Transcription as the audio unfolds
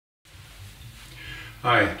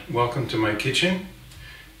Hi, welcome to my kitchen.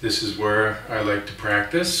 This is where I like to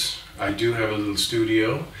practice. I do have a little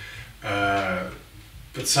studio, but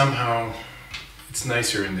somehow it's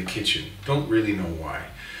nicer in the kitchen. Don't really know why.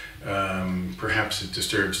 Perhaps it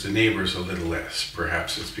disturbs the neighbors a little less.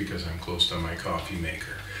 Perhaps it's because I'm close to my coffee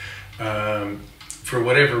maker. For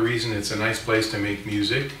whatever reason, it's a nice place to make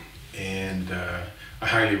music, and I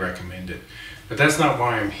highly recommend it. But that's not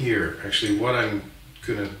why I'm here. Actually, what I'm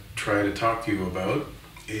going to try to talk to you about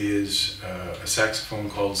is a saxophone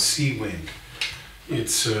called SeaWind.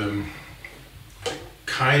 It's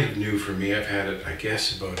kind of new for me. I've had it, I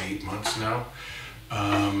guess, about 8 months now.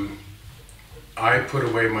 I put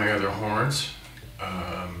away my other horns.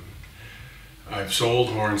 I've sold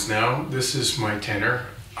horns now. This is my tenor.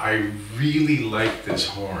 I really like this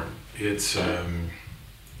horn. It's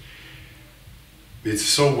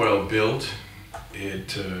so well built.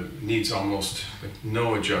 It needs almost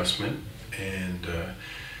no adjustment, and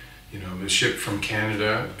you know, it was shipped from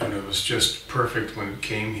Canada, and it was just perfect when it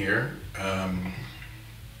came here.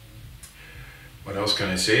 What else can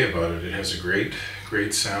I say about it? It has a great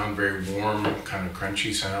sound, very warm, kind of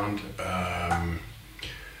crunchy sound.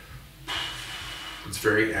 It's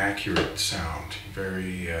very accurate sound,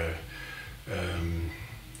 very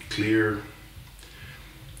clear.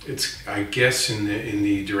 It's, I guess, in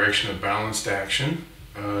the direction of balanced action.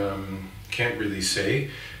 Can't really say.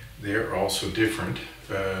 They're also different.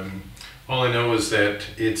 All I know is that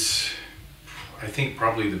it's, I think,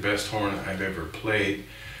 probably the best horn I've ever played.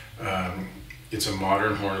 It's a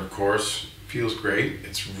modern horn, of course. Feels great.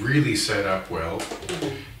 It's really set up well.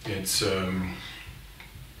 It's in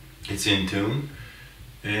tune,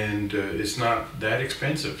 and it's not that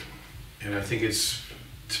expensive. And I think it's,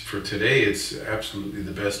 for today, it's absolutely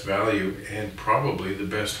the best value and probably the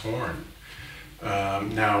best horn.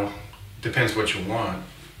 Now, depends what you want,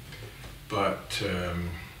 but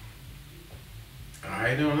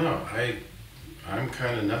I don't know. I'm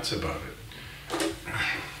kind of nuts about it.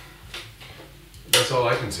 That's all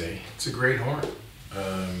I can say. It's a great horn.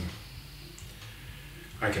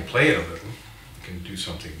 I can play it a little. I can do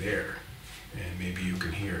something there, and maybe you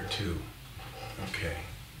can hear it too. Okay.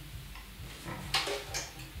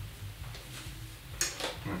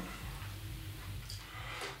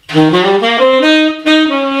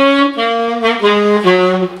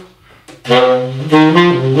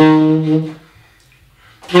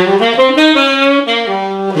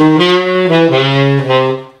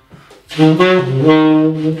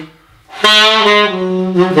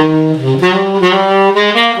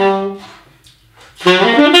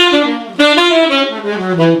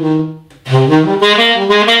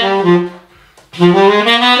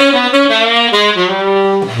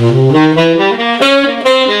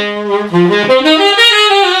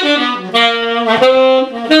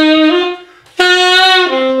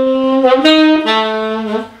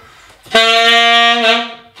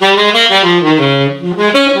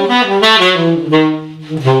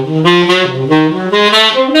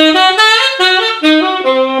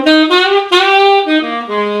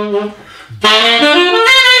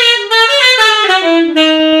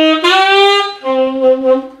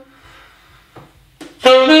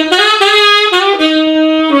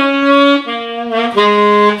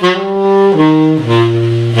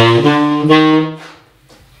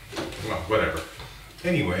 Well, whatever.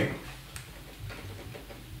 Anyway,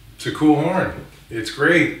 it's a cool horn. It's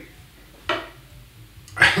great.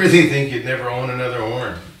 I really think you'd never own another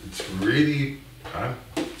horn. It's really, I'm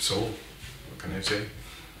sold. What can I say?